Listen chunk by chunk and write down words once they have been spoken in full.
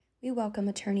We welcome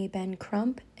attorney Ben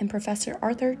Crump and Professor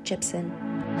Arthur Gibson.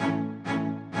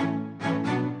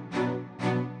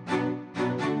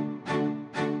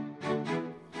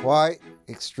 White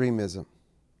extremism.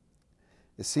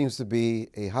 It seems to be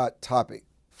a hot topic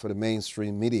for the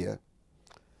mainstream media.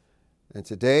 And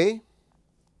today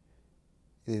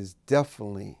is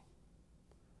definitely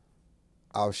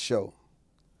our show.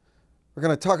 We're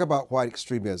going to talk about white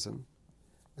extremism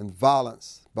and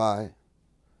violence by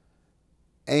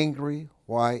angry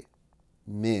white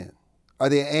men. Are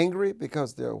they angry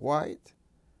because they're white?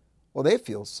 Well, they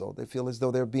feel so. They feel as though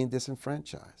they're being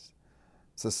disenfranchised.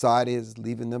 Society is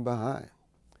leaving them behind.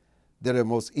 They're the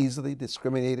most easily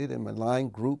discriminated and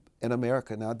maligned group in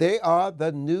America now. They are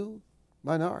the new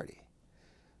minority.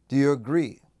 Do you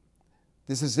agree?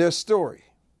 This is their story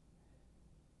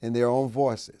in their own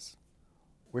voices.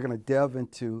 We're going to delve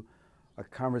into a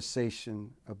conversation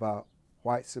about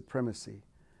white supremacy,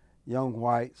 young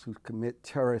whites who commit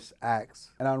terrorist acts.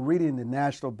 And I'm reading the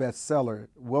national bestseller,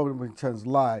 Wilmington's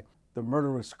Lie, The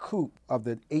Murderous Coup of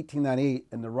the 1898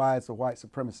 and the Rise of White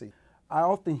Supremacy. I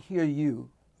often hear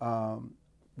you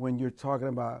when you're talking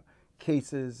about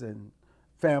cases and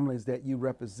families that you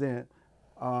represent,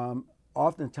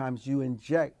 oftentimes you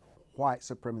inject white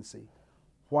supremacy,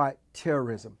 white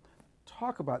terrorism.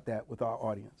 Talk about that with our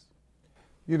audience.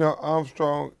 You know,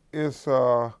 Armstrong, it's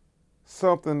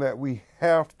something that we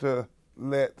have to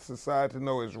let society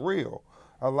know is real.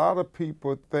 A lot of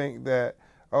people think that,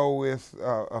 it's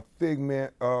a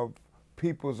figment of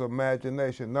people's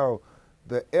imagination. No,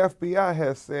 the FBI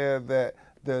has said that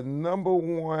the number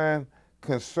one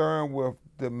concern with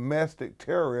domestic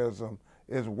terrorism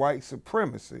is white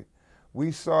supremacy.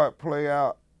 We saw it play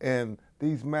out in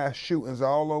these mass shootings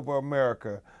all over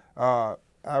America. I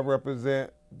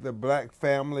represent the black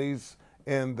families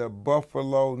in the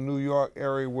Buffalo, New York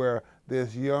area where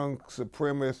this young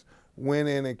supremacist went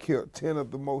in and killed 10 of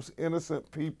the most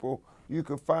innocent people you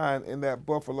could find in that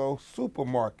Buffalo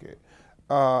supermarket.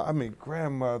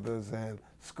 Grandmothers and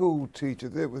school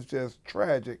teachers. It was just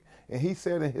tragic. And he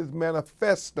said in his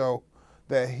manifesto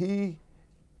that he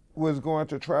was going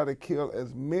to try to kill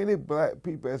as many black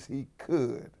people as he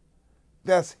could.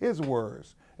 That's his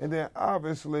words. And then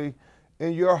obviously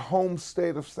in your home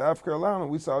state of South Carolina,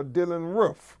 we saw Dylan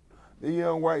Roof, the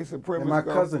young white supremacist. And my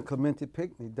cousin Clementi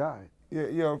Pinckney died.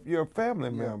 Your family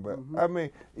member. Mm-hmm. I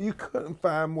mean, you couldn't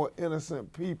find more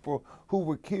innocent people who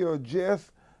were killed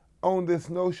just on this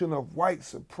notion of white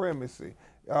supremacy.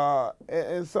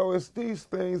 And so it's these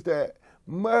things that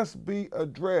must be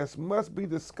addressed, must be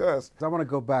discussed. I want to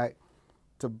go back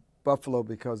to Buffalo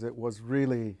because it was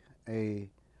really an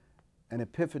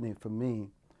epiphany for me.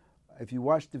 If you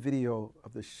watch the video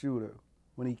of the shooter,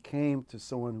 when he came to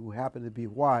someone who happened to be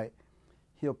white,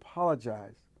 he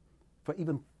apologized for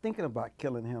even thinking about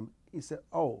killing him. He said,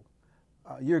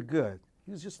 you're good.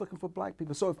 He was just looking for black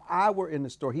people. So if I were in the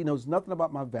store, he knows nothing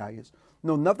about my values,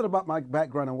 know nothing about my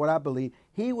background and what I believe,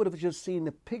 he would have just seen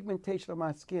the pigmentation of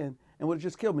my skin and would have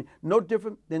just killed me. No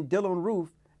different than Dylan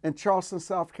Roof in Charleston,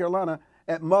 South Carolina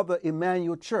at Mother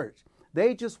Emanuel Church.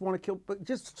 They just want to kill, but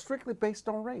just strictly based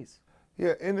on race.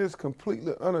 Yeah, and it's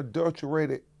completely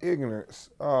unadulterated ignorance.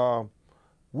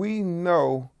 We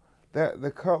know that the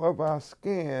color of our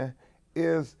skin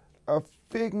is a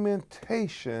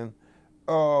figmentation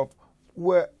of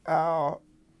what our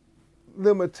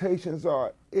limitations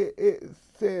are. It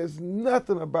says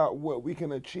nothing about what we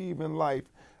can achieve in life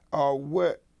or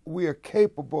what we are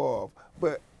capable of.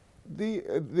 But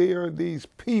there are these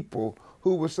people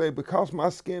who will say, because my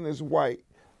skin is white,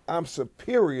 I'm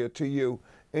superior to you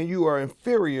and you are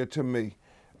inferior to me.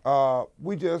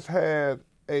 We just had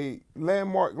a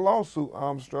landmark lawsuit,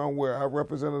 Armstrong, where I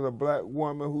represented a black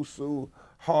woman who sued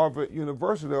Harvard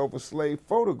University over slave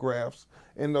photographs.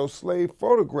 And those slave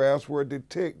photographs were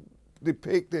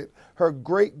depicted her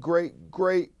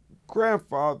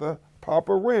great-great-great-grandfather,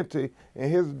 Papa Rente, and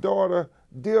his daughter,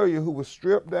 Delia, who was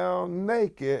stripped down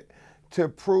naked to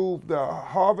prove the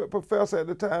Harvard professor at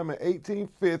the time in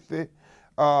 1850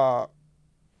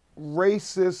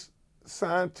 racist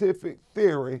scientific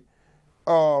theory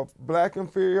of black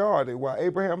inferiority. While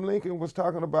Abraham Lincoln was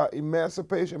talking about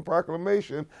Emancipation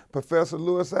Proclamation, Professor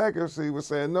Louis Agassiz was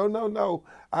saying, no,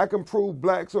 I can prove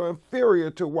blacks are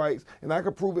inferior to whites, and I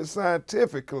can prove it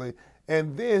scientifically.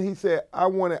 And then he said, I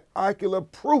wanted ocular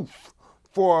proof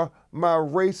for my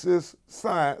racist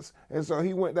science. And so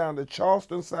he went down to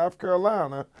Charleston, South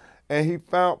Carolina, and he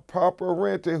found Papa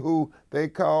Rente, who they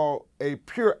call a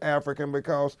pure African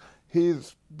because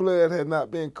his blood had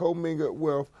not been commingled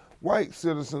with white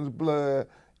citizens' blood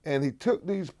and he took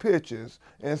these pictures,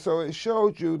 and so it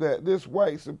showed you that this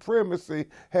white supremacy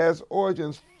has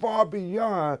origins far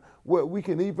beyond what we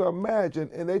can even imagine,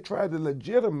 and they tried to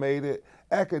legitimate it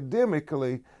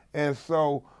academically, and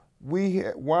so we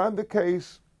won the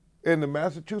case in the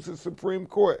Massachusetts Supreme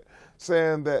Court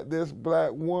saying that this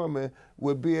black woman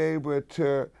would be able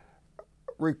to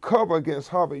recover against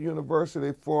Harvard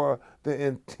University for the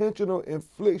intentional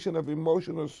infliction of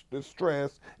emotional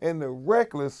distress and the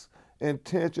reckless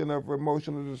intention of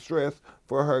emotional distress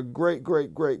for her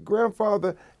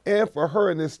great-great-great-grandfather and for her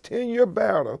in this 10-year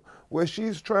battle where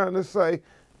she's trying to say,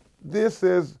 this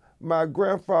is my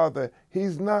grandfather.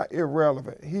 He's not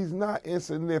irrelevant. He's not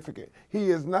insignificant.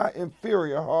 He is not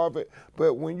inferior, Harvard.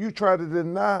 But when you try to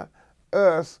deny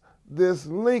us this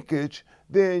linkage,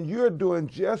 then you're doing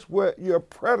just what your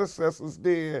predecessors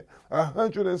did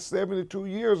 172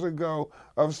 years ago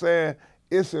of saying,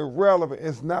 it's irrelevant.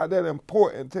 It's not that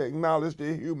important to acknowledge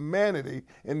the humanity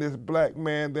in this black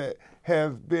man that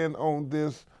has been on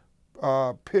this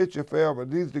picture forever.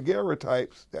 These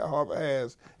daguerreotypes that Harvard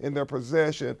has in their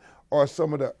possession are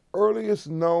some of the earliest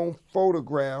known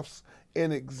photographs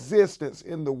in existence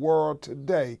in the world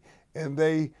today. And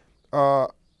they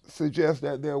suggest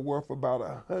that they're worth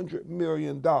about $100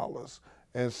 million.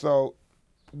 And so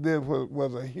this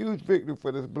was a huge victory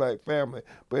for this black family,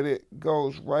 but it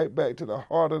goes right back to the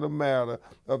heart of the matter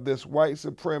of this white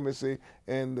supremacy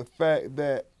and the fact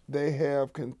that they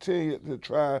have continued to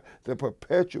try to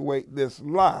perpetuate this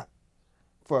lie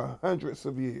for hundreds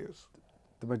of years.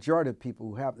 The majority of people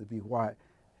who happen to be white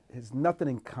has nothing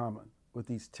in common with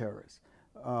these terrorists.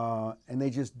 And they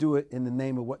just do it in the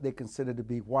name of what they consider to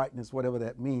be whiteness, whatever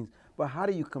that means. But how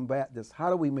do you combat this? How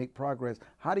do we make progress?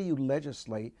 How do you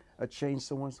legislate or change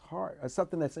someone's heart or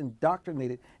something that's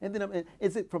indoctrinated? And then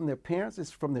is it from their parents? Is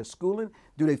it from their schooling?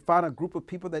 Do they find a group of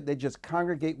people that they just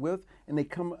congregate with and they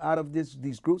come out of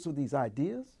these groups with these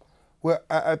ideas? Well,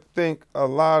 I think a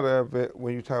lot of it,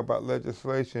 when you talk about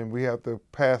legislation, we have to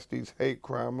pass these hate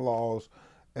crime laws.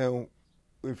 And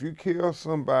if you kill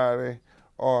somebody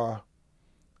or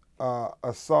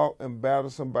assault and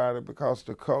battle somebody because of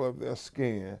the color of their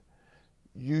skin,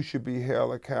 you should be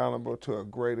held accountable to a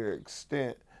greater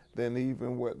extent than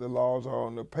even what the laws are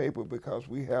on the paper, because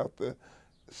we have to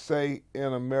say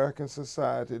in American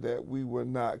society that we will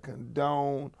not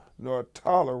condone nor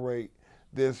tolerate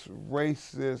this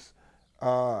racist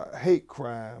hate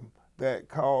crime that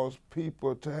caused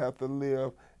people to have to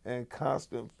live in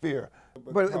constant fear.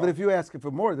 But if you're asking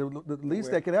for more, the least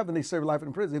that can happen, they serve life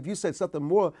in prison. If you said something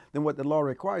more than what the law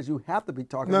requires, you have to be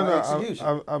talking about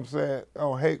execution. I'm saying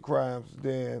on hate crimes,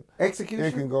 then execution?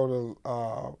 It can go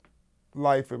to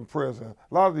life in prison.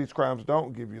 A lot of these crimes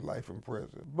don't give you life in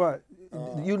prison. But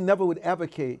you never would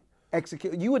advocate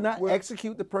execute. You would not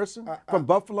execute the person from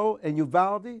Buffalo and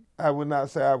Uvalde? I would not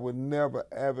say I would never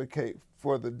advocate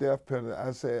for the death penalty.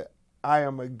 I said I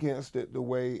am against it the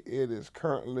way it is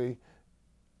currently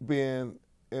being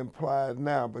implied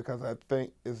now, because I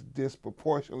think it's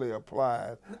disproportionately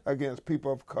applied against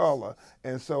people of color.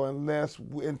 And so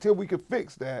until we can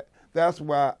fix that, that's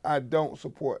why I don't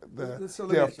support the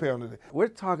death penalty. We're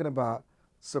talking about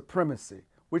supremacy.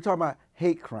 We're talking about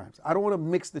hate crimes. I don't want to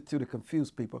mix the two to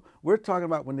confuse people. We're talking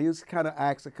about when these kind of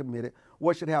acts are committed,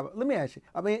 what should happen. Let me ask you,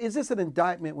 I mean, is this an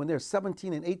indictment when they're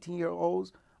 17 and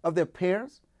 18-year-olds of their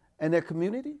parents and their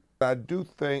community? I do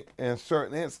think in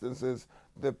certain instances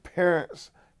the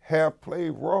parents have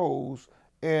played roles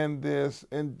in this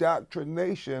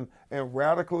indoctrination and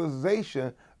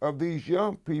radicalization of these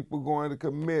young people going to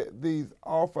commit these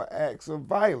awful acts of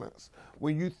violence.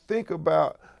 When you think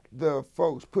about the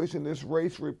folks pushing this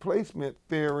race replacement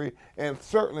theory, and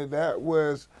certainly that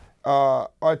was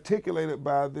articulated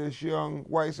by this young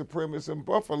white supremacist in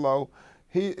Buffalo,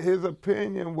 his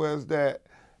opinion was that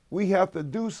we have to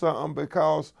do something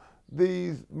because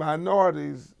these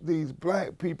minorities, these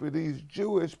black people, these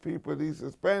Jewish people, these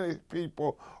Hispanic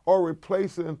people are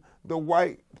replacing the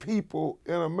white people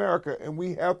in America, and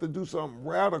we have to do something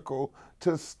radical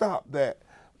to stop that.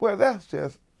 Well, that's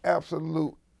just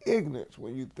absolute ignorance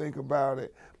when you think about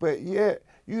it. But yet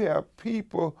you have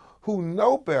people who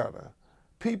know better,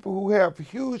 people who have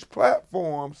huge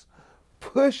platforms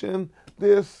pushing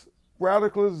this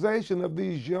radicalization of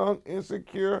these young,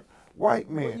 insecure white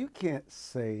men. Well, you can't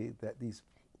say that these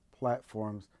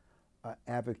platforms are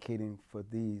advocating for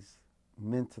these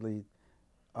mentally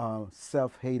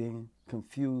self-hating,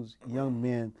 confused young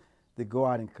men that go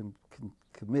out and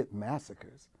commit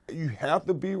massacres. You have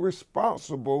to be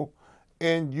responsible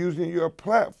in using your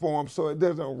platform so it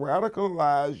doesn't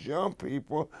radicalize young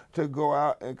people to go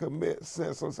out and commit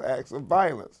senseless acts of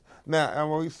violence. Now,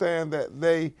 am we saying that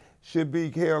they should be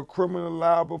held criminally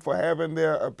liable for having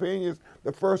their opinions.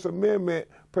 The First Amendment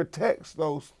protects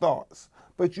those thoughts,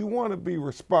 but you want to be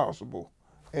responsible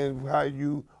in how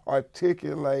you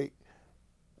articulate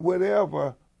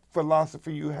whatever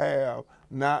philosophy you have,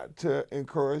 not to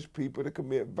encourage people to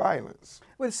commit violence.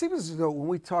 Well, it seems as though when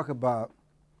we talk about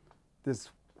this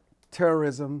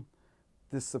terrorism,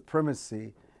 this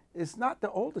supremacy, it's not the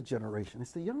older generation,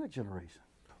 it's the younger generation.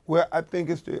 Well, I think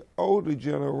it's the older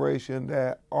generation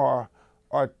that are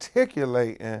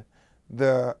articulating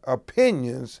the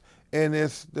opinions, and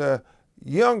it's the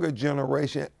younger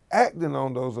generation acting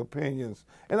on those opinions.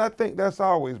 And I think that's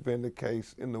always been the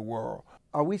case in the world.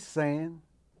 Are we saying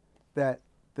that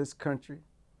this country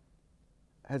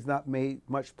has not made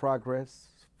much progress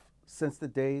since the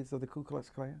days of the Ku Klux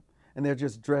Klan? And they're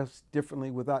just dressed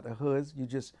differently without the hoods. You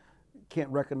just can't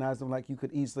recognize them like you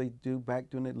could easily do back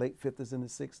during the late 50s and the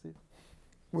 60s?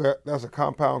 Well, that's a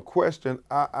compound question.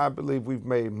 I believe we've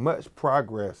made much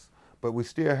progress, but we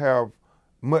still have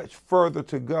much further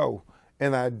to go.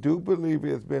 And I do believe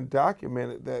it's been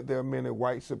documented that there are many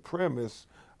white supremacists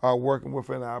working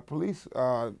within our police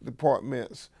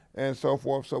departments and so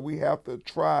forth. So we have to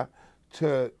try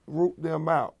to root them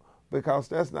out, because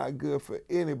that's not good for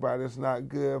anybody. It's not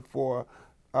good for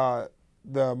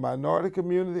the minority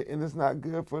community, and it's not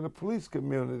good for the police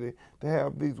community to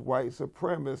have these white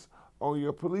supremacists on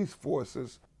your police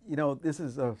forces. You know, this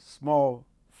is a small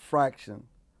fraction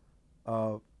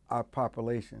of our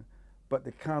population, but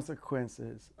the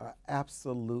consequences are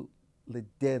absolutely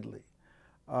deadly.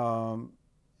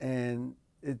 And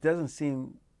it doesn't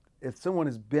seem, if someone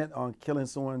is bent on killing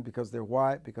someone because they're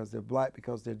white, because they're black,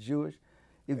 because they're Jewish,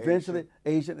 eventually,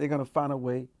 Asian, they're going to find a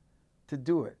way to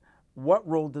do it. What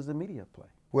role does the media play?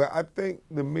 Well, I think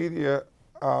the media,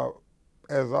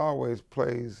 as always,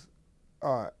 plays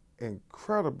an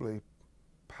incredibly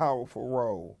powerful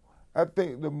role. I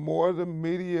think the more the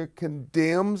media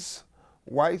condemns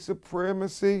white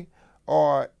supremacy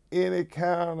or any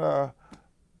kind of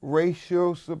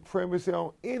racial supremacy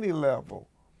on any level,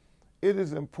 it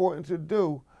is important to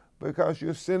do, because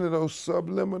you're sending those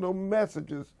subliminal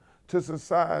messages to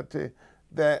society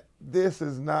that this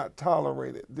is not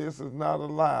tolerated, this is not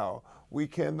allowed. We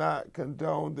cannot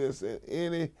condone this in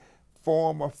any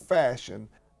form or fashion.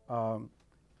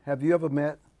 Have you ever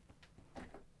met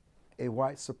a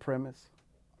white supremacist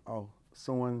or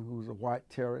someone who's a white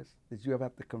terrorist? Did you ever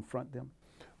have to confront them?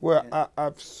 Well,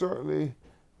 I've certainly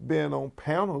been on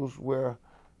panels where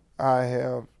I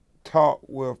have talked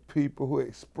with people who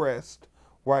expressed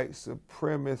white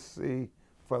supremacy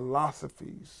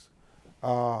philosophies.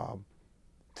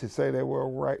 To say they were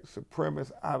white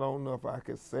supremacists, I don't know if I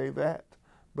could say that,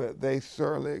 but they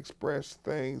certainly expressed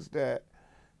things that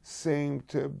seem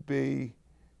to be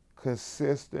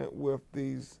consistent with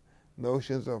these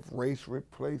notions of race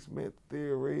replacement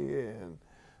theory and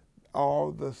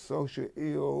all the social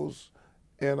ills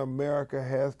in America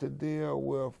has to deal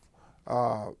with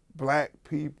black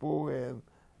people and,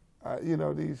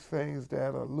 these things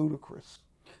that are ludicrous.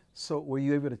 So were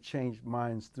you able to change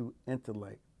minds through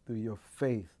intellect, through your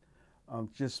faith,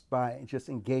 just by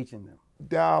engaging them?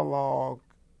 Dialogue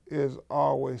is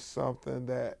always something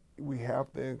that we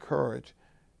have to encourage.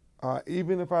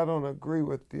 Even if I don't agree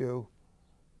with you,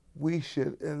 we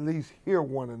should at least hear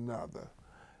one another.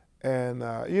 And,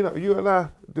 you and I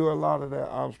do a lot of that,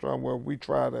 Armstrong, where we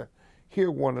try to hear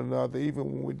one another even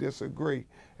when we disagree.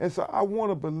 And so I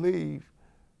want to believe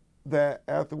that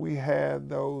after we had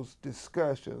those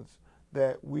discussions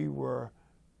that we were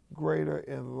greater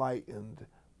enlightened.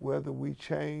 Whether we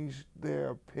changed their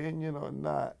opinion or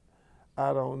not,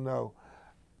 I don't know.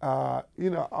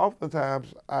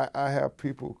 Oftentimes I have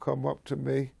people come up to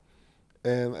me,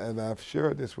 and I've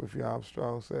shared this with you,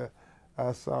 Armstrong, said,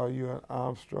 I saw you and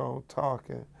Armstrong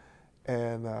talking,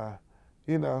 and, I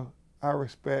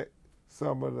respect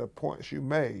some of the points you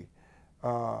made.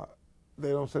 They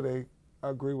don't say they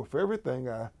agree with everything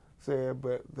I said,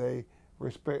 but they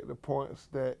respect the points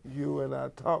that you and I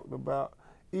talked about,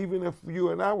 even if you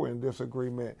and I were in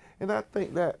disagreement. And I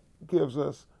think that gives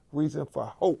us reason for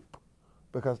hope,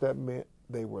 because that meant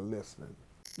they were listening.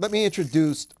 Let me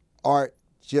introduce Art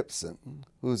Gibson,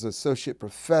 who's Associate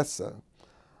Professor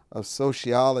of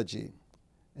Sociology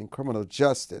and Criminal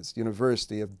Justice,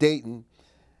 University of Dayton.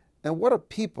 And what are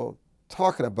people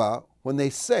talking about when they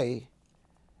say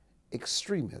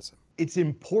extremism? It's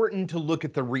important to look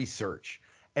at the research.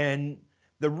 And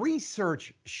the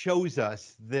research shows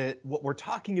us that what we're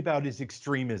talking about is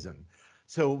extremism.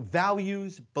 So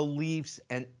values, beliefs,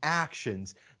 and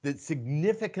actions that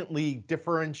significantly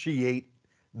differentiate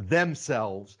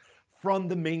themselves from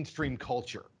the mainstream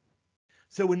culture.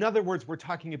 So in other words, we're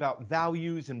talking about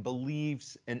values and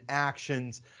beliefs and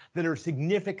actions that are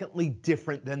significantly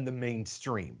different than the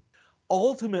mainstream.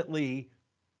 Ultimately,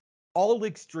 all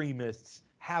extremists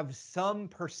have some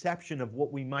perception of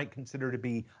what we might consider to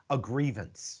be a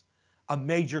grievance, a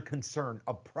major concern,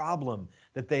 a problem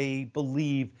that they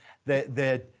believe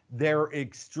that their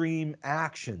extreme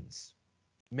actions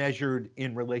measured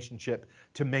in relationship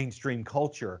to mainstream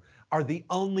culture are the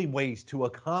only ways to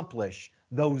accomplish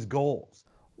those goals.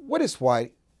 What is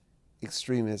white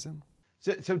extremism?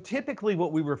 So typically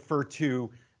what we refer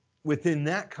to within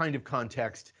that kind of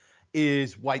context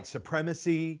is white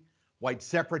supremacy, white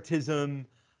separatism,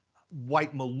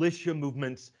 white militia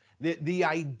movements. The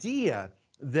idea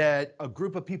that a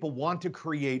group of people want to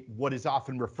create what is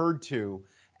often referred to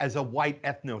as a white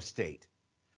ethno-state,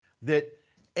 that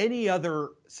any other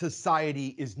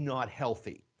society is not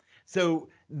healthy. So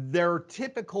their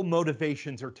typical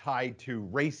motivations are tied to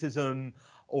racism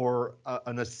or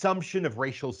an assumption of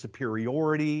racial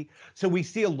superiority. So we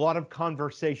see a lot of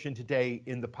conversation today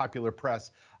in the popular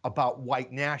press about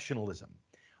white nationalism.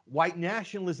 White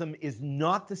nationalism is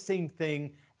not the same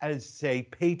thing as, say,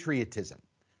 patriotism,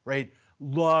 right?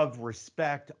 Love,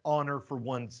 respect, honor for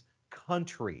one's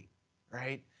country,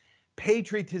 right?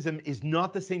 Patriotism is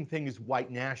not the same thing as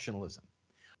white nationalism.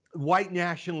 White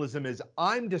nationalism, as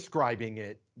I'm describing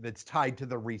it, that's tied to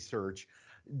the research,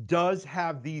 does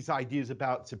have these ideas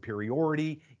about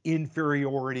superiority,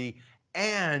 inferiority,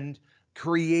 and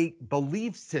create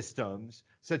belief systems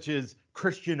such as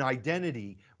Christian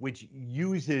identity, which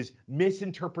uses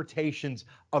misinterpretations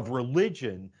of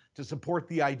religion to support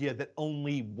the idea that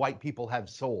only white people have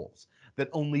souls, that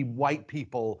only white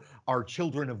people are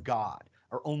children of God,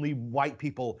 or only white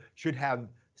people should have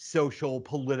social,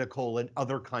 political, and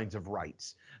other kinds of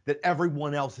rights, that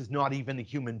everyone else is not even a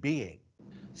human being.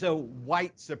 So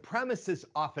white supremacists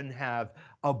often have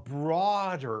a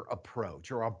broader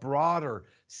approach or a broader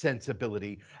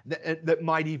sensibility that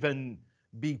might even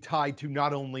be tied to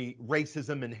not only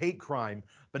racism and hate crime,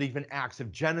 but even acts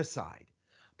of genocide.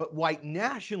 But white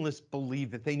nationalists believe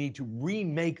that they need to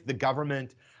remake the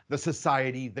government, the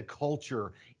society, the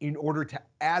culture in order to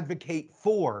advocate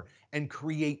for and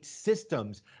create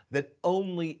systems that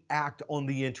only act on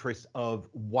the interests of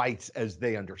whites as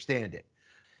they understand it.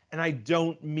 And I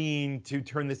don't mean to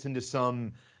turn this into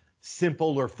some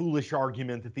simple or foolish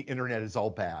argument that the internet is all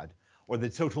bad or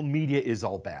that social media is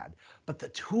all bad. But the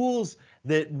tools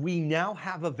that we now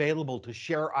have available to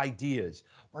share ideas,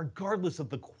 regardless of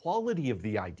the quality of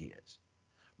the ideas,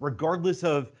 regardless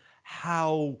of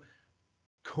how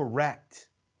correct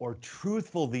or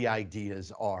truthful the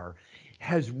ideas are,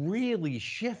 has really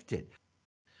shifted.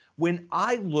 When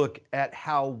I look at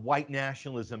how white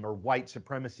nationalism or white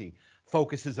supremacy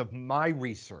focuses of my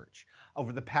research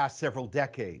over the past several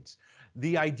decades,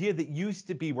 the idea that used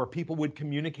to be where people would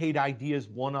communicate ideas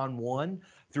one-on-one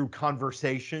through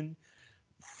conversation,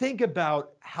 think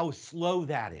about how slow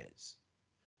that is,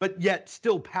 but yet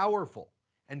still powerful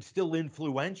and still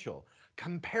influential.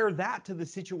 Compare that to the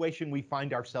situation we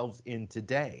find ourselves in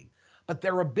today. But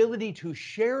their ability to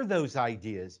share those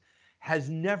ideas has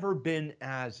never been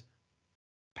as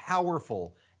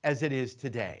powerful as it is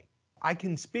today. I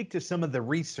can speak to some of the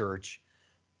research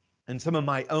and some of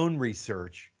my own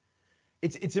research.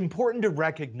 It's important to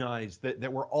recognize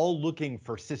that we're all looking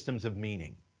for systems of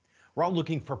meaning. We're all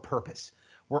looking for purpose.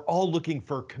 We're all looking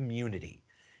for community.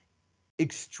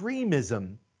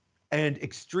 Extremism, and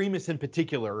extremists in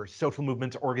particular, social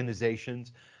movements,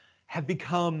 organizations, have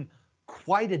become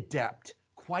quite adept,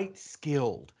 quite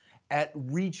skilled at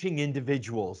reaching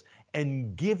individuals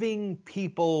and giving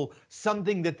people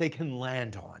something that they can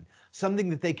land on, something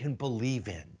that they can believe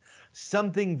in,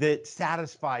 something that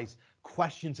satisfies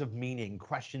questions of meaning,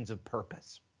 questions of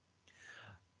purpose.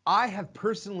 I have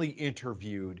personally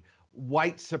interviewed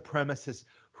white supremacists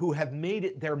who have made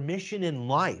it their mission in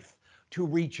life to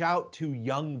reach out to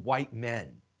young white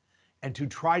men and to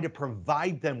try to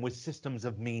provide them with systems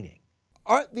of meaning.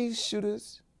 Aren't these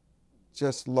shooters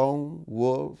just lone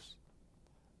wolves,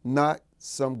 not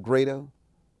some greater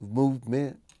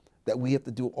movement that we have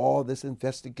to do all this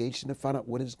investigation to find out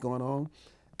what is going on?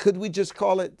 Could we just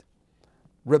call it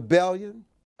rebellion?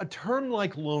 A term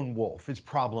like lone wolf is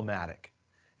problematic.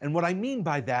 And what I mean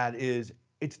by that is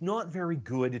it's not very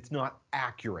good, it's not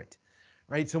accurate,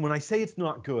 right? So when I say it's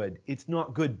not good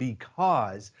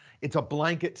because it's a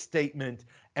blanket statement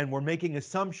and we're making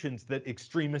assumptions that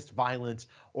extremist violence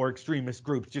or extremist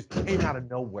groups just came out of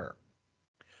nowhere.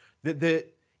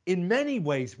 That in many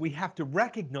ways, we have to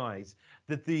recognize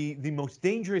that the most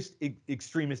dangerous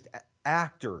extremist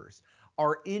actors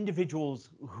are individuals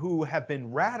who have been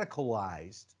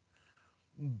radicalized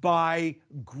by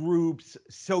groups,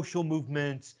 social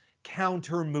movements,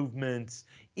 counter movements,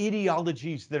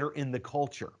 ideologies that are in the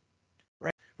culture.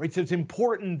 Right. So it's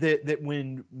important that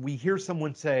when we hear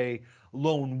someone say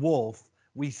lone wolf,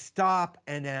 we stop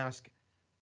and ask,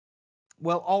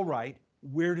 well, all right,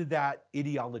 where did that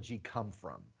ideology come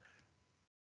from?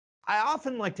 I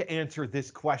often like to answer this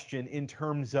question in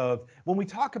terms of when we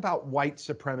talk about white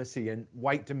supremacy and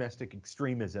white domestic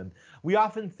extremism, we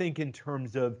often think in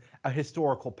terms of a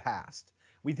historical past.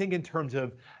 We think in terms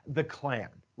of the Klan,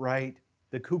 right?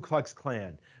 The Ku Klux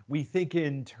Klan. We think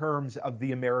in terms of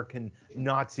the American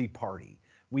Nazi Party.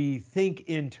 We think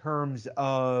in terms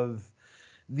of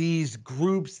these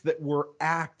groups that were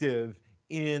active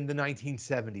in the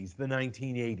 1970s, the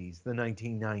 1980s, the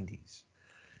 1990s.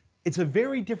 It's a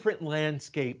very different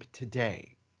landscape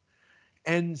today.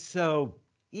 And so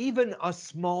even a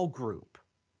small group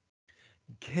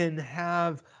can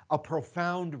have a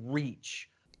profound reach.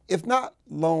 If not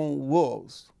lone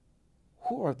wolves,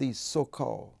 who are these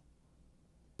so-called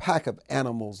pack of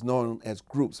animals known as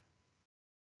groups?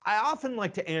 I often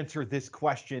like to answer this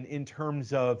question in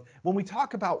terms of when we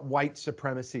talk about white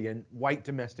supremacy and white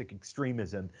domestic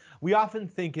extremism, we often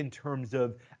think in terms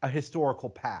of a historical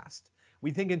past.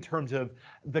 We think in terms of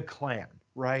the Klan,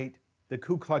 right? The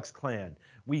Ku Klux Klan.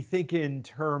 We think in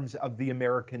terms of the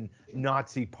American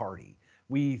Nazi Party.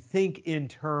 We think in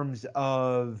terms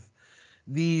of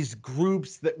these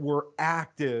groups that were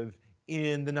active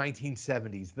in the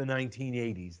 1970s, the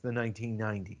 1980s, the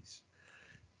 1990s.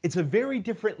 It's a very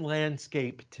different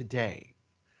landscape today.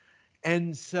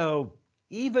 And so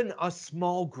even a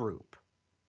small group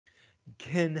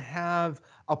can have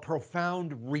a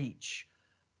profound reach.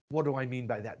 What do I mean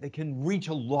by that? They can reach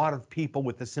a lot of people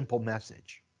with a simple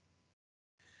message.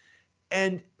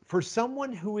 And for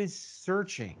someone who is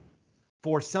searching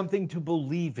for something to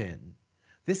believe in,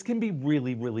 this can be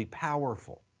really, really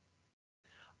powerful.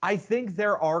 I think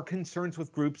there are concerns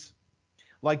with groups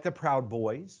like the Proud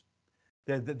Boys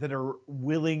that are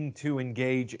willing to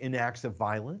engage in acts of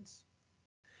violence.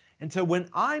 And so when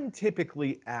I'm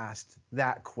typically asked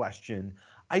that question,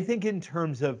 I think in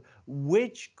terms of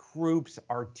which groups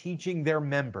are teaching their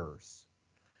members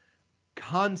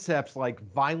concepts like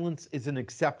violence is an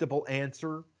acceptable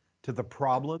answer to the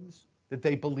problems that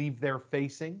they believe they're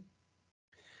facing,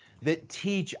 that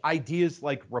teach ideas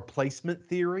like replacement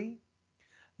theory,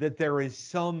 that there is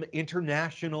some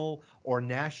international or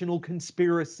national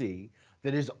conspiracy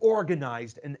that is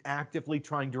organized and actively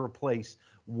trying to replace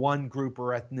one group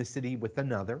or ethnicity with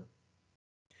another.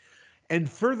 And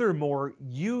furthermore,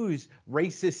 use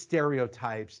racist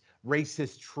stereotypes,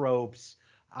 racist tropes,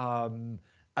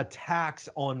 attacks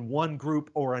on one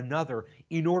group or another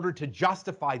in order to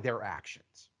justify their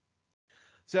actions.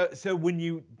 So when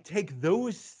you take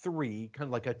those three, kind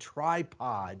of like a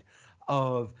tripod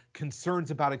of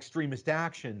concerns about extremist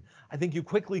action, I think you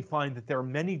quickly find that there are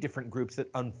many different groups that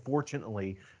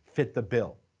unfortunately fit the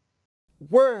bill.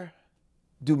 Where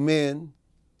do men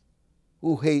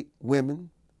who hate women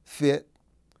fit,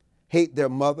 hate their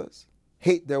mothers,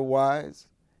 hate their wives,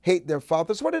 hate their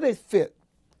fathers? Where do they fit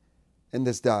in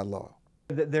this dialogue?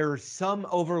 There's some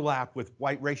overlap with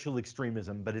white racial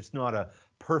extremism, but it's not a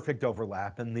perfect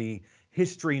overlap. And the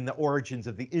history and the origins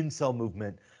of the incel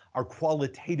movement are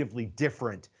qualitatively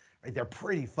different. Right? They're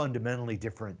pretty fundamentally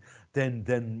different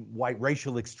than white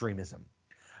racial extremism.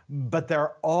 But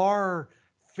there are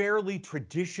fairly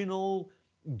traditional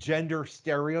gender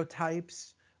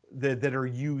stereotypes that are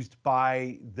used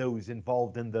by those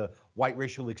involved in the white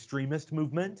racial extremist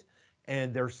movement.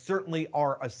 And there certainly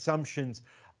are assumptions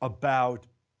about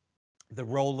the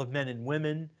role of men and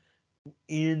women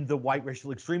in the white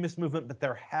racial extremist movement, but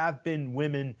there have been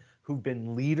women who've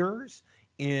been leaders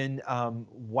in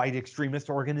white extremist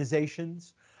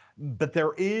organizations. But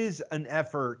there is an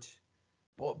effort,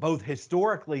 both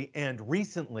historically and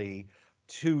recently,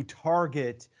 to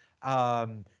target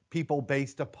people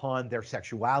based upon their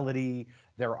sexuality,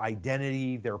 their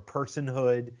identity, their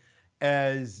personhood,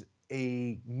 as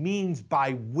a means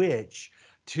by which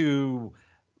to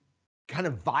kind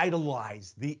of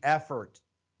vitalize the effort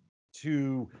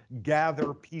to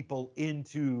gather people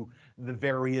into the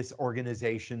various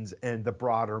organizations and the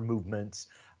broader movements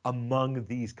among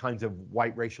these kinds of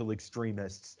white racial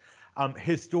extremists.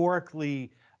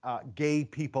 Historically, gay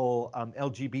people,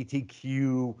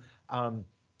 LGBTQ,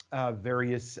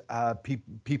 various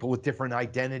people with different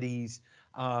identities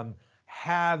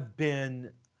have been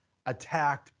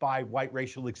attacked by white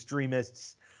racial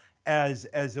extremists as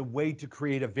a way to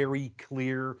create a very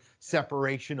clear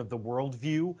separation of the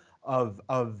worldview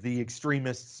of the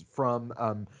extremists from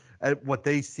at what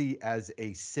they see as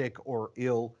a sick or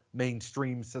ill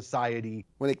mainstream society.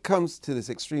 When it comes to this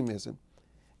extremism,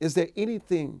 is there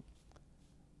anything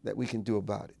that we can do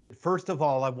about it? First of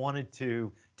all, I wanted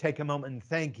to take a moment and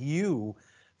thank you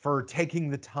for taking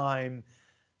the time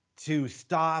to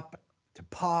stop, to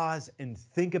pause, and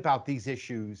think about these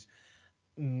issues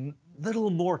a little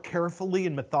more carefully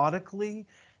and methodically.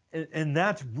 And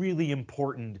that's really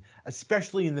important,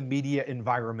 especially in the media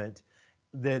environment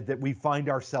that we find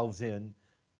ourselves in.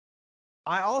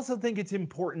 I also think it's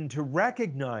important to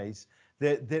recognize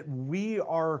that we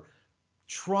are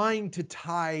trying to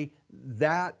tie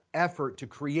that effort to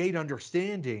create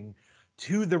understanding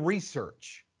to the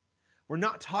research. We're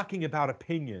not talking about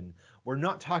opinion. We're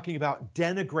not talking about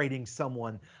denigrating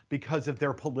someone because of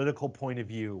their political point of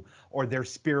view or their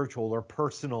spiritual or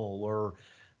personal or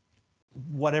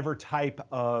whatever type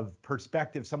of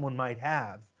perspective someone might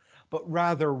have, but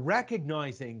rather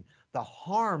recognizing the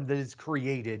harm that is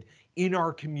created in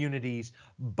our communities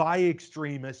by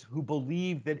extremists who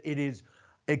believe that it is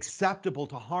acceptable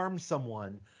to harm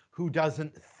someone who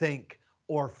doesn't think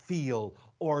or feel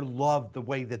or love the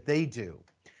way that they do.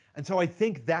 And so I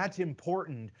think that's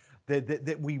important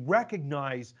that we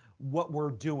recognize what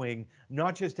we're doing,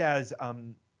 not just as a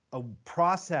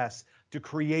process to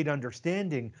create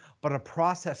understanding, but a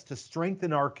process to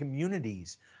strengthen our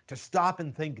communities, to stop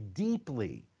and think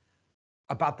deeply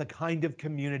about the kind of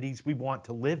communities we want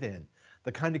to live in,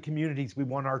 the kind of communities we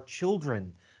want our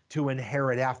children to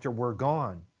inherit after we're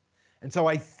gone. And so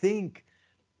I think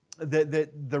that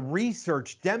the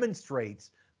research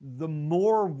demonstrates the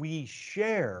more we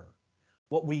share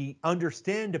what we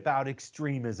understand about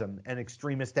extremism and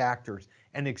extremist actors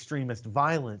and extremist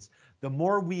violence, the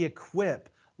more we equip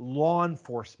law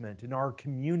enforcement in our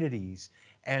communities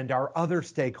and our other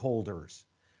stakeholders,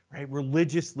 right,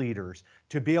 religious leaders,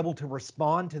 to be able to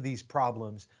respond to these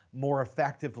problems more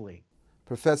effectively.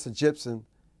 Professor Gibson,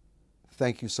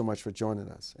 thank you so much for joining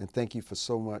us, and thank you for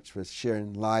so much for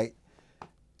sharing light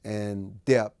and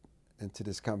depth into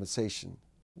this conversation.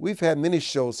 We've had many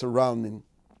shows surrounding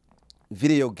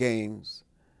video games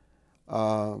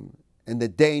and the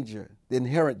danger, the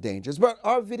inherent dangers. But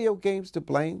are video games to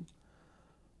blame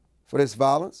for this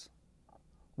violence?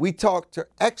 We talked to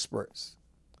experts,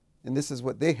 and this is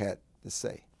what they had to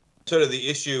say. Sort of the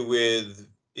issue with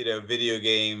video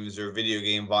games or video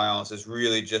game violence is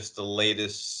really just the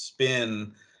latest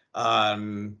spin.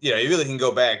 You really can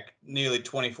go back nearly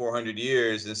 2,400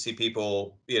 years and see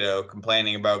people,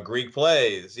 complaining about Greek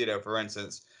plays, for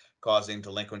instance, causing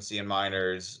delinquency in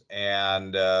minors.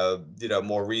 And,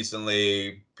 more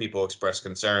recently, people expressed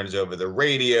concerns over the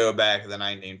radio back in the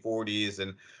 1940s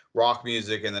and rock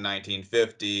music in the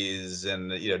 1950s,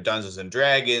 and Dungeons and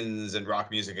Dragons and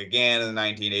rock music again in the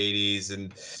 1980s,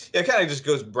 and it kind of just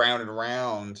goes round and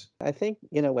around. I think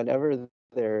whenever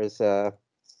there's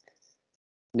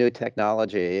new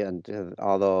technology, and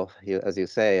although as you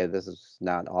say, this is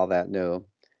not all that new,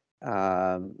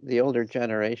 the older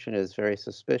generation is very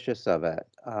suspicious of it.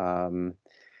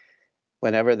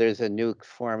 Whenever there's a new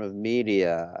form of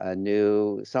media,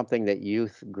 something that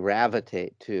youth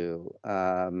gravitate to,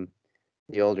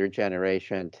 the older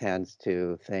generation tends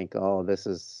to think, oh, this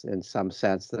is in some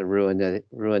sense the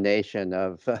ruination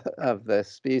of the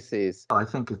species. I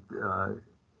think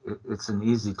it's an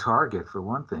easy target for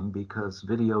one thing, because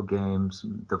video games,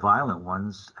 the violent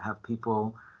ones, have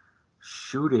people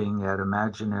shooting at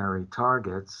imaginary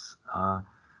targets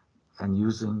and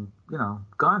using,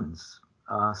 guns.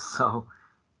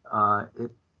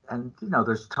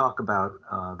 There's talk about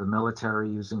the military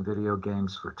using video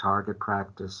games for target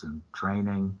practice and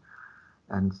training,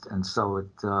 and so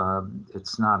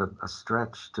it's not a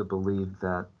stretch to believe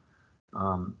that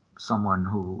someone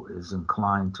who is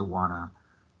inclined to want to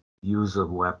use a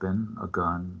weapon, a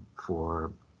gun,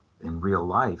 in real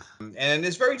life. And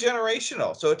it's very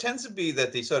generational. So it tends to be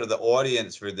that the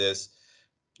audience for this,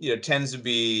 tends to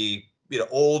be,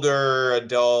 older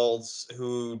adults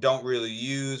who don't really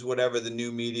use whatever the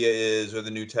new media is or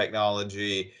the new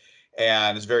technology.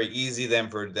 And it's very easy then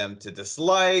for them to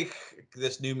dislike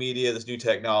this new media, this new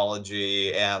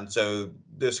technology. And so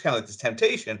there's kind of like this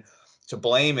temptation to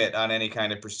blame it on any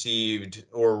kind of perceived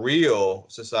or real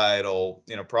societal,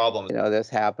 problems. This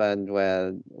happened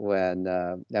when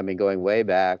going way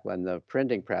back when the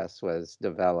printing press was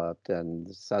developed, and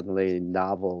suddenly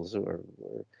novels were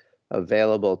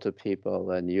available to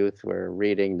people, and youth were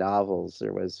reading novels.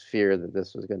 There was fear that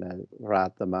this was going to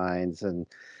rot the minds and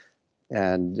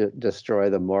destroy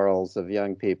the morals of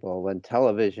young people. When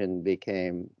television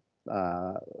became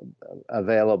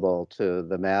available to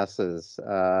the masses,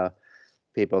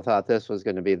 people thought this was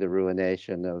going to be the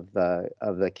ruination of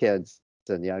the kids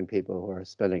and young people who are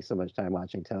spending so much time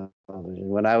watching television.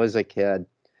 When I was a kid,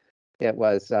 it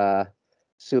was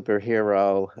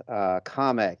superhero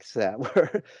comics that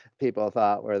were people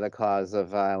thought were the cause of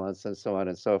violence and so on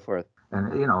and so forth.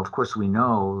 And, you know, of course, we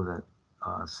know that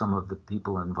some of the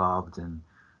people involved in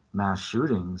mass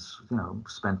shootings, you know,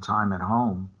 spend time at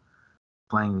home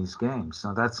playing these games.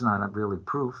 Now, that's not really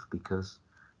proof, because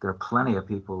there are plenty of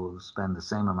people who spend the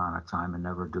same amount of time and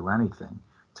never do anything.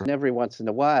 And every once in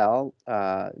a while,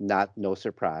 no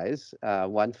surprise,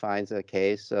 one finds a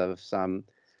case of some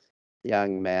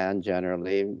young man,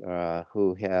 generally,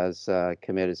 who has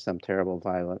committed some terrible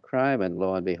violent crime, and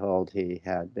lo and behold, he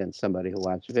had been somebody who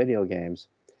watched video games.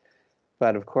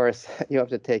 But of course, you have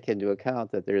to take into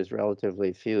account that there's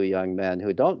relatively few young men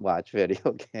who don't watch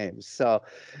video games. So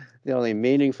the only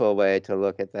meaningful way to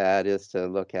look at that is to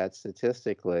look at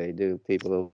statistically, do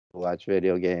people who watch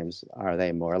video games, are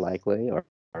they more likely or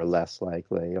less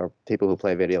likely? Or people who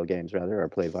play video games, rather,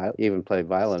 or even play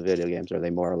violent video games, are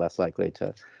they more or less likely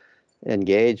to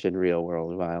engage in real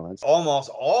world violence?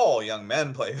 Almost all young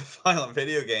men play violent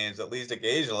video games, at least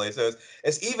occasionally. So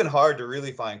it's even hard to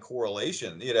really find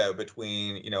correlation, you know,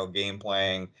 between, you know, game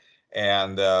playing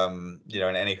and you know,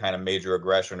 and any kind of major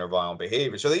aggression or violent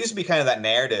behavior. So there used to be kind of that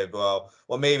narrative, well,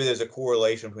 maybe there's a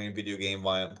correlation between video game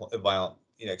violent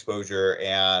you know, exposure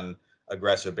and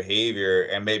aggressive behavior,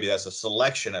 and maybe that's a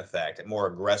selection effect. More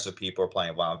aggressive people are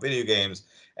playing violent video games,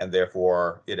 and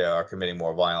therefore, you know, are committing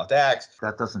more violent acts.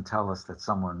 That doesn't tell us that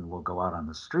someone will go out on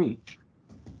the street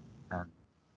and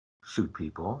shoot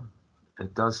people.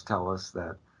 It does tell us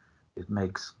that it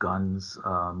makes guns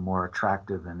more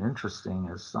attractive and interesting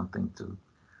as something to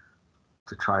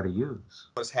try to use.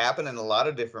 What's happened in a lot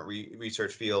of different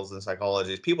research fields in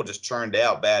psychology is people just churned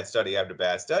out bad study after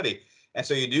bad study. And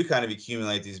so you do kind of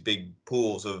accumulate these big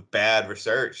pools of bad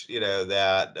research, you know,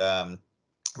 that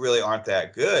really aren't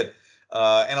that good.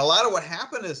 And a lot of what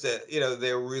happened is that, you know,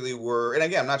 there really were, and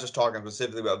again, I'm not just talking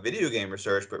specifically about video game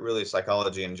research, but really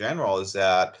psychology in general, is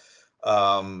that,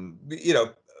 you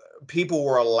know, people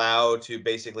were allowed to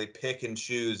basically pick and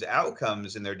choose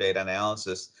outcomes in their data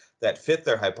analysis that fit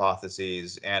their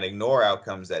hypotheses and ignore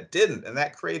outcomes that didn't. And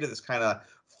that created this kind of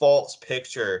false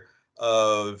picture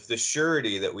of the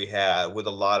surety that we had with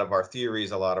a lot of our theories,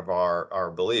 a lot of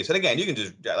our beliefs. And again, you can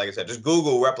just, like I said, just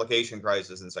Google replication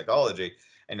crisis in psychology,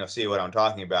 and you'll see what I'm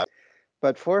talking about.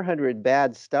 But 400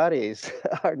 bad studies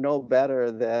are no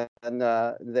better than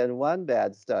one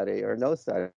bad study or no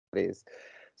studies.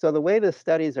 So the way the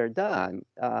studies are done,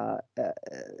 to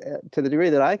the degree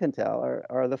that I can tell,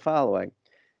 are the following.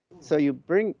 So you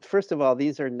bring, first of all,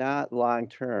 these are not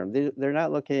long-term. They're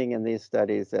not looking in these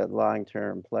studies at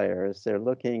long-term players. They're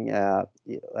looking at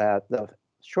the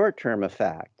short-term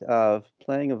effect of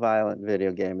playing a violent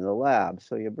video game in the lab.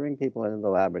 So you bring people into the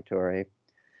laboratory.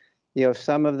 You have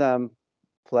some of them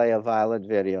play a violent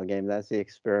video game. That's the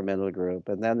experimental group.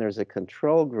 And then there's a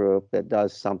control group that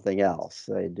does something else.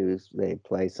 They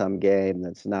play some game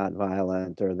that's not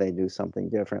violent, or they do something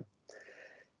different.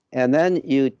 And then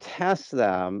you test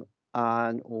them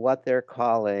on what they're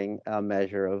calling a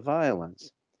measure of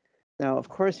violence. Now, of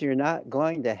course, you're not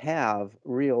going to have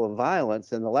real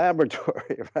violence in the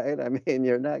laboratory, right? I mean,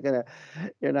 you're not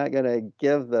gonna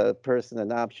give the person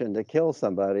an option to kill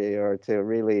somebody or to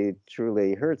really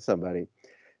truly hurt somebody.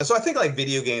 So I think like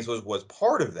video games was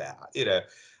part of that, you know,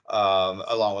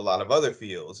 along with a lot of other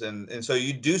fields, and so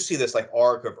you do see this like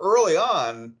arc of early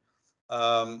on.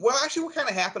 Well, actually, what kind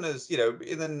of happened is, you know,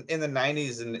 in the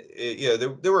 90s, and you know,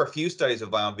 there were a few studies of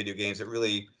violent video games that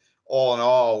really, all in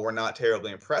all, were not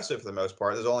terribly impressive for the most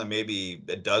part. There's only maybe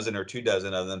a dozen or 2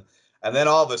 dozen of them, and then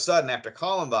all of a sudden, after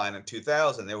Columbine in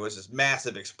 2000, there was this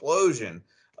massive explosion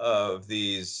of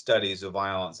these studies of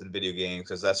violence in video games,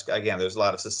 because that's, again, there's a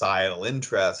lot of societal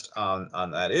interest on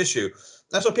that issue.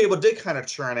 That's what people did kind of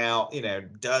churn out, you know,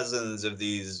 dozens of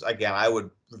these. Again, I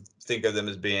would think of them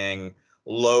as being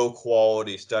low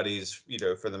quality studies, you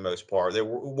know, for the most part. There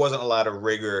wasn't a lot of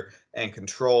rigor and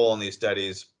control in these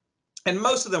studies. And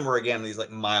most of them were, again, these like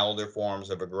milder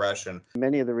forms of aggression.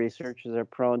 Many of the researchers are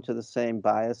prone to the same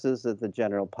biases that the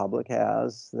general public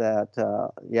has,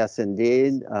 that, yes,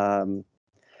 indeed,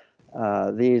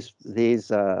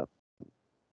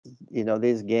 you know,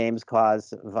 these games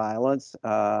cause violence,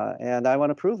 and I want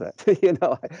to prove it, you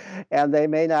know, and they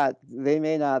may not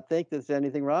think there's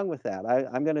anything wrong with that.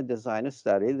 I'm going to design a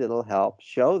study that'll help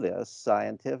show this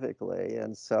scientifically,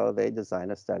 and so they design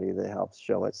a study that helps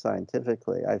show it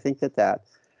scientifically. I think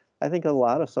a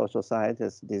lot of social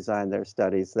scientists design their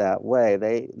studies that way.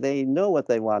 They know what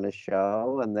they want to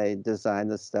show, and they design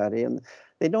the study, and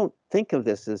they don't think of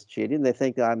this as cheating. They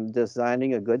think I'm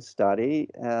designing a good study,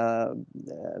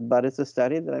 but it's a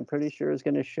study that I'm pretty sure is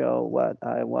going to show what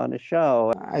I want to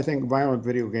show. I think violent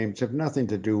video games have nothing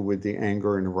to do with the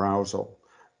anger and arousal.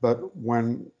 But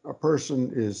when a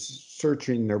person is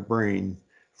searching their brain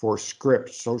for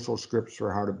scripts, social scripts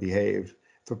for how to behave,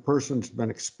 if a person's been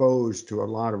exposed to a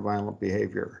lot of violent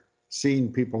behavior,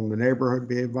 seen people in the neighborhood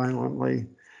behave violently,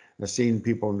 seen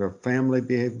people in their family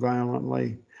behave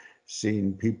violently,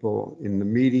 seen people in the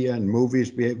media and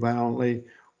movies behave violently,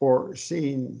 or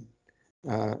seen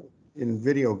in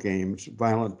video games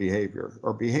violent behavior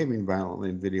or behaving violently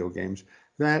in video games,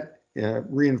 that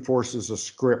reinforces a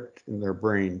script in their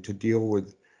brain to deal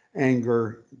with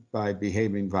anger by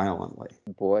behaving violently.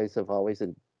 Boys have always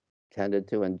tended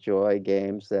to enjoy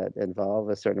games that involve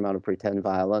a certain amount of pretend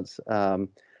violence.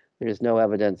 There's no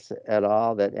evidence at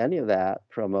all that any of that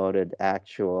promoted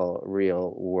actual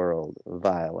real world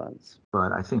violence.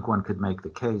 But I think one could make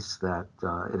the case that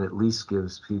it at least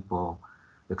gives people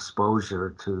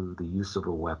exposure to the use of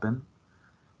a weapon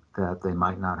that they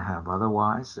might not have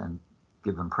otherwise, and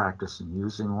give them practice in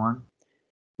using one.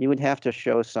 You would have to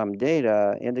show some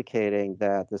data indicating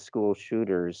that the school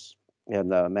shooters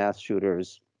and the mass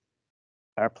shooters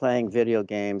are playing video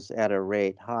games at a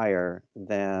rate higher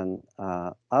than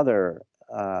other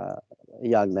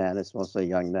young men, it's mostly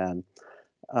young men,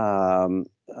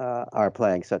 are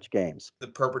playing such games. The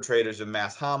perpetrators of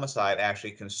mass homicide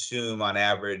actually consume, on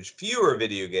average, fewer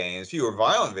video games, fewer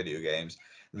violent video games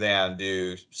than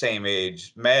do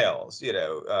same-age males,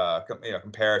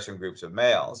 comparison groups of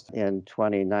males. In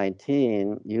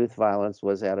 2019, youth violence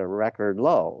was at a record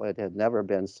low. It had never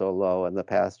been so low in the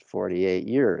past 48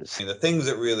 years. And the things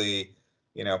that really,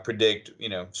 predict,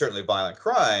 certainly violent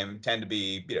crime tend to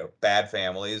be, bad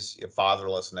families,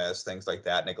 fatherlessness, things like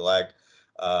that, neglect,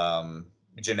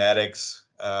 genetics,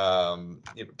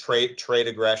 trait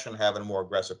aggression, having a more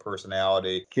aggressive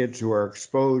personality. Kids who are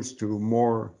exposed to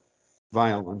more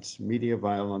violence, media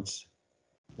violence,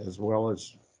 as well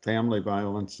as family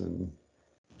violence and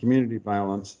community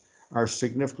violence, are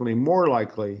significantly more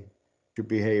likely to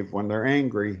behave when they're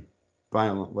angry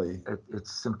violently.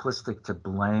 It's simplistic to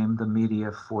blame the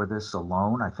media for this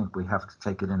alone. I think we have to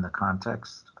take it in the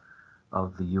context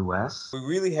of the U.S. We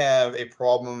really have a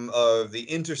problem of the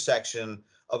intersection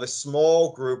of a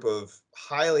small group of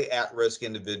highly at-risk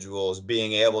individuals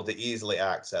being able to easily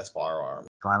access firearms.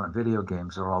 Violent video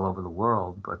games are all over the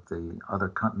world, but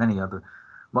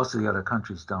most of the other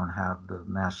countries don't have the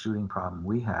mass shooting problem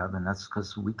we have, and that's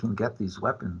because we can get these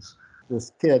weapons.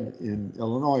 This kid in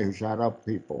Illinois who shot up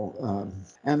people,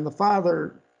 and the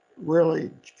father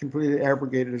really completely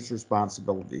abrogated his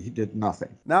responsibility. He did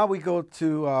nothing. Now we go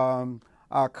to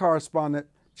our correspondent,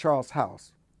 Charles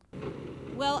House.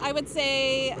 Well, I would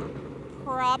say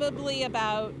probably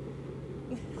about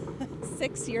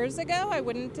 6 years ago, I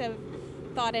wouldn't have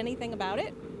thought anything about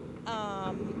it,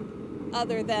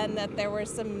 other than that there were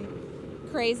some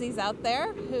crazies out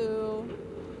there who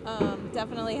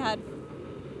definitely had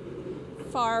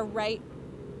far-right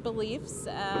beliefs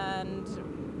and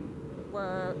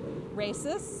were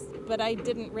racist, but I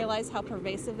didn't realize how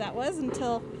pervasive that was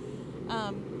until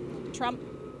Trump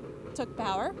took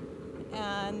power,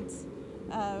 and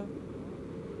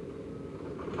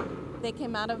they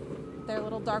came out of their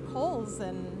little dark holes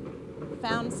and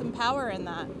found some power in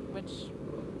that, which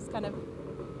is kind of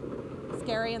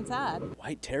scary and sad.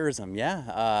 White terrorism,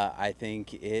 yeah. I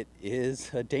think it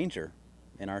is a danger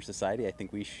in our society. I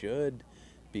think we should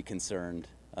be concerned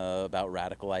about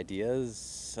radical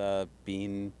ideas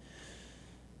being,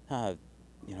 I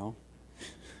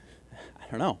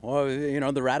don't know. Well,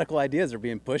 the radical ideas are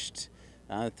being pushed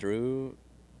through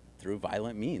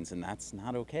violent means, and that's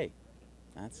not okay.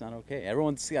 That's not okay.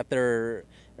 Everyone's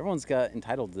got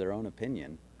entitled to their own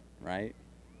opinion, right?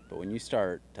 But when you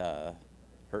start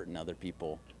hurting other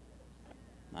people,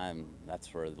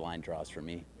 that's where the line draws for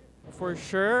me. For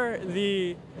sure,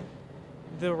 the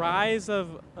rise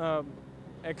of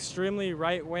extremely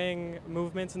right-wing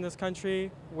movements in this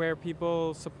country, where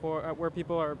people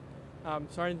are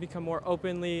starting to become more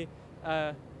openly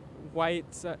white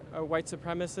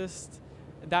supremacist,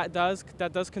 that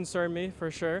does concern me for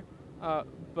sure.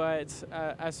 But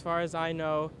as far as I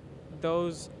know,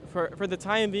 those for the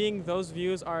time being, those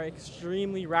views are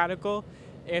extremely radical.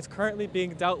 It's currently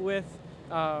being dealt with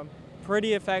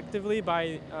pretty effectively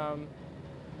by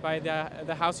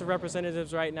the House of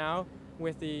Representatives right now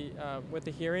with the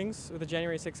hearings, with the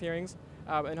January 6th hearings,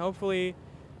 and hopefully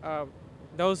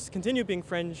those continue being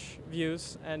fringe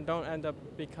views and don't end up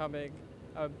becoming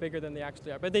bigger than they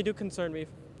actually are. But they do concern me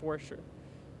for sure.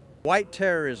 White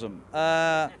terrorism.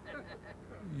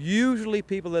 usually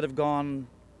people that have gone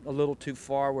a little too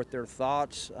far with their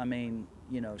thoughts. I mean,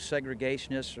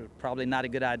 segregationists are probably not a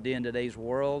good idea in today's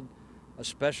world,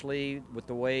 especially with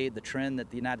the trend that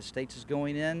the United States is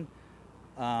going in.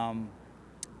 I'm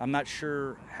not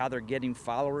sure how they're getting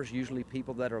followers, usually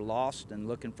people that are lost and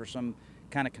looking for some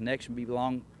kind of connection,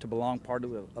 belong part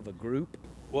of a group.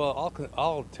 Well,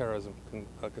 all terrorism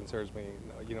concerns me.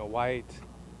 White,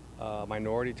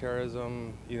 minority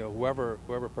terrorism. Whoever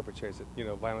perpetrates it.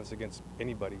 Violence against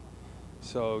anybody.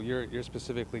 So you're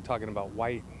specifically talking about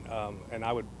white, and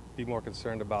I would be more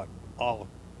concerned about all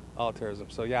terrorism.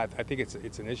 So yeah, I think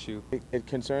it's an issue. It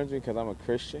concerns me because I'm a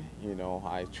Christian.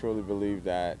 I truly believe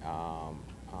that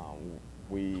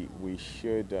we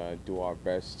should do our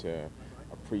best to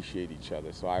appreciate each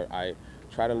other. So I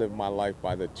try to live my life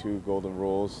by the 2 golden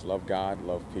rules: love God,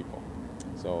 love people.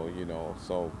 So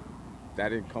so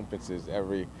that encompasses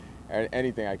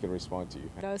anything I can respond to you.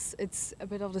 It's a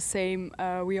bit of the same.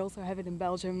 We also have it in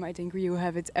Belgium. I think we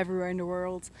have it everywhere in the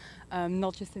world,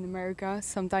 not just in America.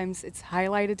 Sometimes it's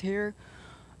highlighted here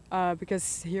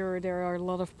because here there are a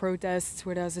lot of protests.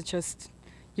 With us, it's just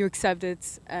you accept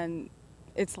it and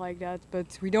it's like that.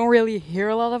 But we don't really hear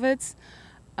a lot of it.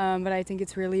 But I think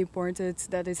it's really important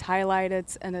that it's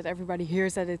highlighted and that everybody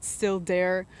hears that it's still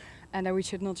there and that we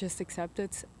should not just accept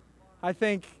it. I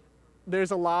think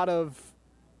there's a lot of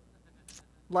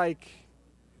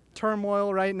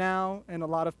turmoil right now and a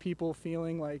lot of people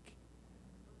feeling like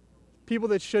people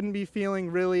that shouldn't be feeling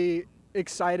really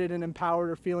excited and empowered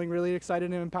are feeling really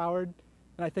excited and empowered.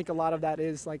 And I think a lot of that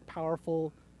is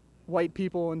powerful white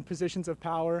people in positions of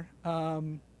power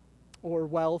or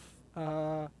wealth.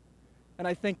 And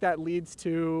I think that leads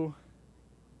to,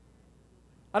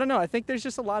 I don't know, I think there's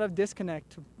just a lot of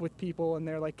disconnect with people and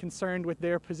they're concerned with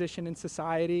their position in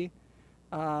society.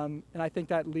 And I think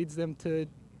that leads them to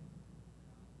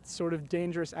sort of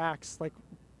dangerous acts like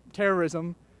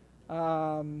terrorism.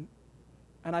 And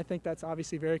I think that's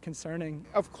obviously very concerning.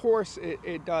 Of course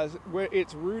it does. Where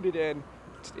it's rooted in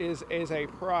is a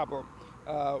problem.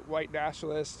 White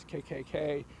nationalists,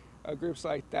 KKK, groups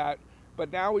like that.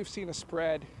 But now we've seen a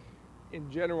spread in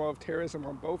general of terrorism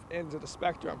on both ends of the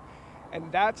spectrum.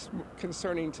 And that's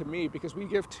concerning to me because we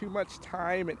give too much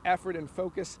time and effort and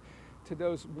focus to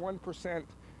those 1%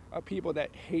 of people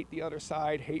that hate the other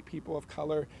side, hate people of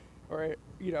color, or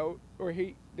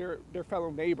hate their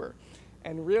fellow neighbor.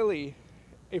 And really,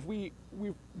 if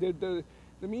the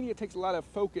media takes a lot of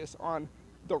focus on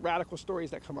the radical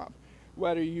stories that come up,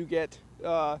 whether you get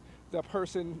the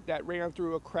person that ran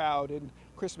through a crowd in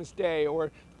Christmas Day, or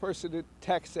the person in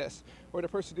Texas, or the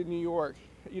person in New York.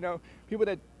 People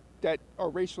that are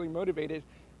racially motivated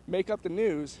make up the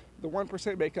news. The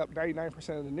 1% make up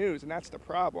 99% of the news, and that's the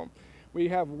problem. We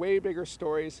have way bigger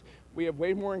stories. We have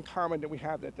way more in common than we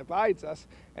have that divides us.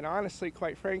 And honestly,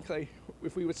 quite frankly,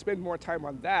 if we would spend more time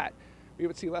on that, we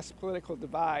would see less political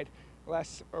divide,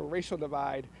 less racial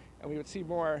divide, and we would see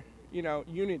more,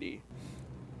 unity.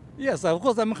 Yes, of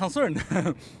course I'm concerned.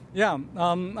 Yeah,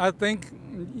 I think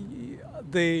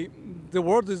the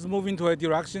world is moving to a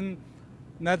direction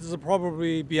that is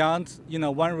probably beyond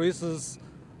one race's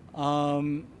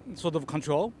sort of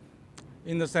control,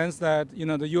 in the sense that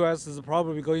the U.S. is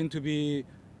probably going to be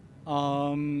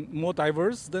more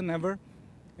diverse than ever,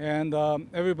 and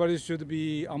everybody should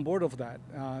be on board of that.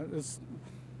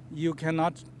 You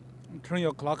cannot turn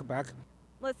your clock back.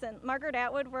 Listen, Margaret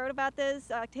Atwood wrote about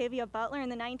this, Octavia Butler, in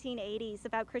the 1980s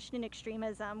about Christian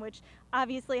extremism, which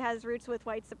obviously has roots with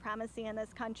white supremacy in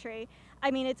this country. I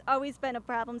mean, it's always been a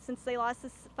problem since they lost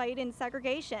this fight in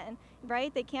segregation,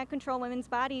 right? They can't control women's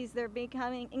bodies. They're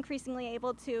becoming increasingly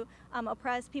able to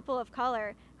oppress people of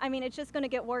color. I mean, it's just going to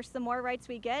get worse the more rights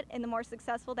we get, and the more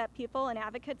successful that people and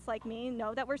advocates like me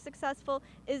know that we're successful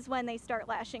is when they start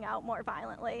lashing out more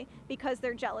violently because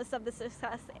they're jealous of the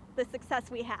success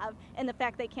we have and the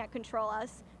fact they can't control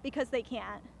us because they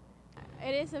can't.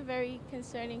 It is a very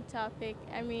concerning topic.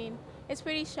 I mean, it's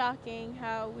pretty shocking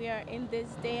how we are in this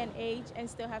day and age and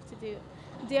still have to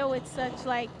deal with such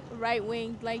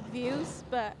right-wing views,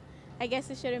 but I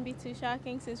guess it shouldn't be too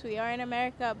shocking since we are in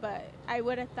America, but I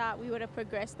would have thought we would have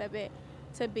progressed a bit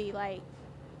to be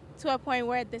to a point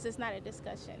where this is not a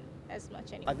discussion as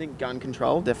much anymore. I think gun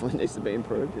control definitely needs to be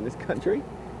improved in this country.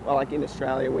 Well, in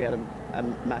Australia, we had a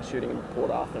mass shooting in Port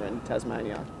Arthur in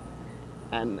Tasmania,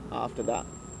 and after that,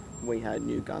 we had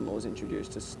new gun laws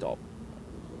introduced to stop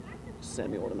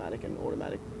semi-automatic and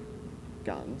automatic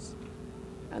guns,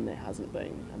 and there hasn't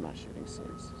been a mass shooting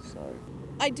since. So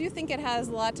I do think it has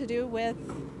a lot to do with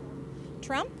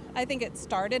Trump. I think it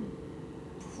started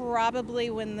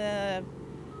probably when the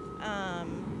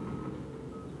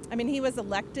I mean, he was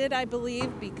elected, I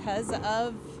believe, because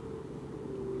of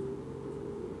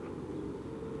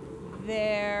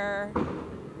their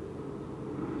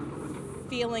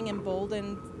feeling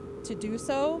emboldened to do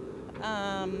so.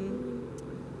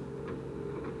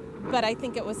 But I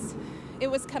think it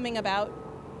was coming about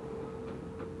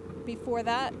before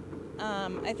that.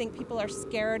 I think people are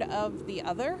scared of the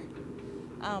other,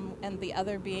 and the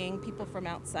other being people from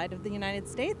outside of the United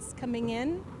States coming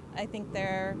in. I think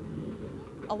there are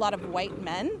a lot of white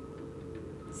men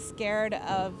scared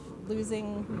of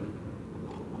losing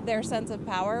their sense of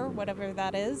power, whatever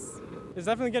that is. It's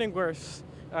definitely getting worse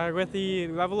with the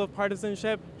level of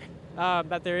partisanship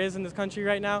that there is in this country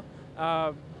right now.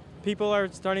 People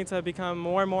are starting to become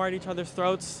more and more at each other's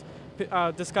throats.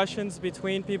 Discussions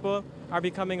between people are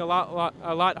becoming a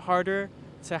lot harder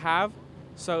to have.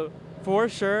 So for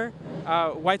sure,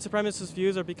 white supremacist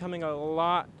views are becoming a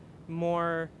lot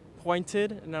more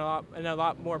pointed and a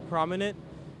lot more prominent.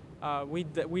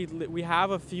 We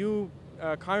have a few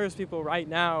Congress people right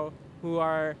now who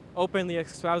are openly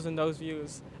espousing those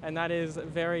views, and that is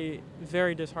very,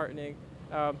 very disheartening.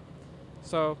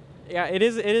 So yeah, it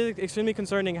is extremely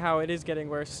concerning how it is getting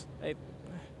worse.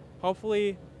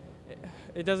 Hopefully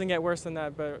it doesn't get worse than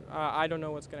that, but I don't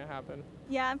know what's going to happen.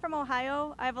 Yeah, I'm from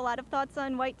Ohio. I have a lot of thoughts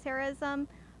on white terrorism.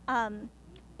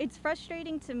 It's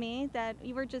frustrating to me that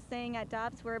you were just saying at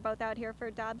Dobbs, we're both out here for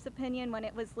Dobbs' opinion when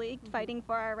it was leaked, fighting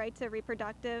for our right to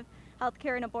reproductive health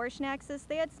care and abortion access.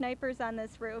 They had snipers on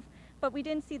this roof, but we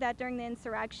didn't see that during the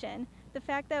insurrection. The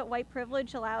fact that white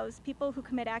privilege allows people who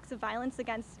commit acts of violence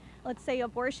against, let's say,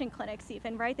 abortion clinics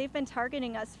even, right? They've been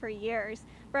targeting us for years.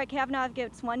 Brett Kavanaugh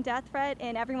gets one death threat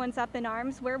and everyone's up in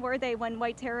arms. Where were they when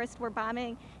white terrorists were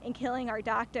bombing and killing our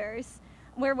doctors?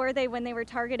 Where were they when they were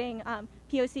targeting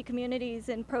POC communities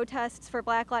and protests for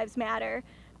Black Lives Matter?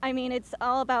 I mean, it's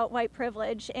all about white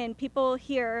privilege, and people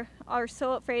here are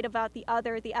so afraid about the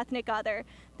other, the ethnic other,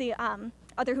 the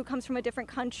other who comes from a different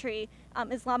country.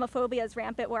 Islamophobia is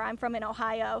rampant where I'm from in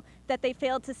Ohio, that they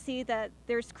failed to see that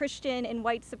there's Christian and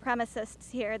white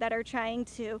supremacists here that are trying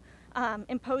to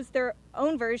impose their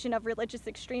own version of religious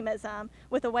extremism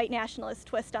with a white nationalist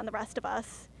twist on the rest of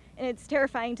us. And it's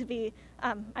terrifying to be,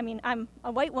 I mean, I'm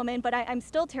a white woman, but I'm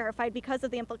still terrified because of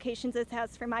the implications it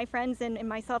has for my friends and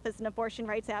myself as an abortion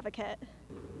rights advocate.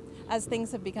 As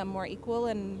things have become more equal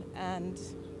and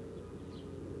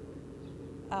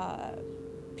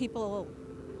people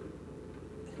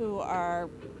who are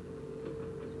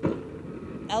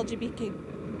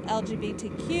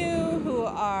LGBTQ, who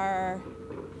are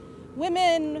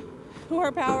women, who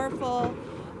are powerful,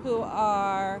 who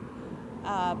are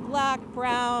Black,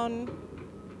 brown,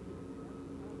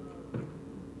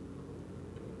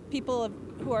 people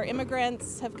who are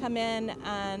immigrants have come in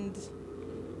and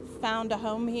found a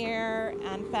home here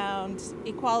and found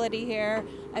equality here.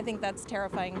 I think that's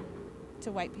terrifying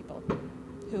to white people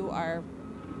who are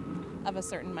of a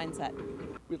certain mindset.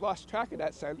 We've lost track of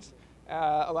that sense.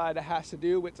 A lot of it has to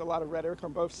do with a lot of rhetoric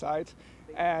on both sides.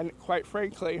 And quite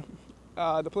frankly,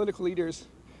 the political leaders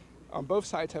on both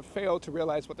sides have failed to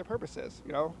realize what their purpose is,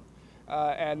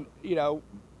 and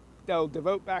they'll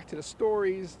devote back to the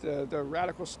stories, the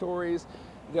radical stories.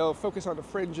 They'll focus on the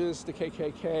fringes, the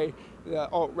KKK, the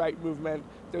alt-right movement,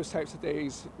 those types of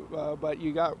things, but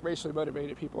you got racially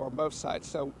motivated people on both sides.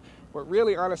 So what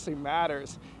really honestly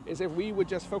matters is if we would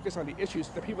just focus on the issues,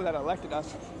 the people that elected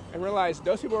us, and realize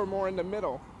those people are more in the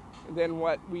middle than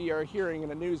what we are hearing in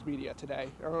the news media today,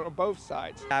 on both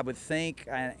sides. I would think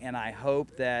and I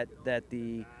hope that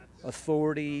the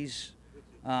authorities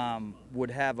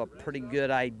would have a pretty good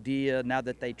idea now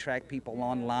that they track people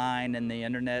online and the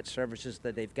internet services,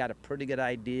 that they've got a pretty good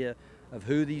idea of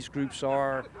who these groups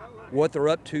are, what they're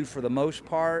up to for the most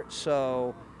part.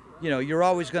 So, you're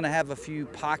always going to have a few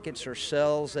pockets or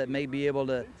cells that may be able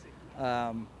to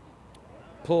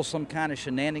pull some kind of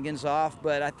shenanigans off,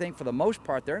 but I think for the most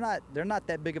part they're not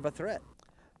that big of a threat.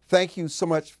 Thank you so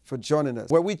much for joining us,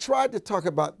 where we tried to talk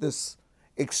about this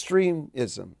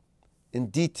extremism in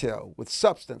detail with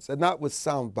substance and not with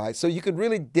sound bites, so you could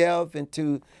really delve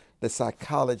into the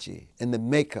psychology and the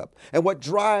makeup and what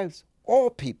drives all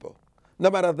people,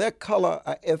 no matter their color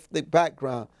or ethnic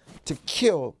background, to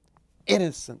kill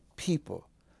innocent people,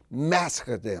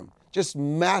 massacre them, just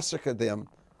massacre them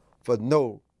for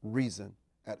no reason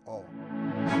at all.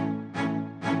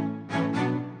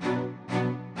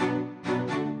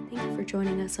 Thank you for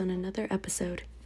joining us on another episode.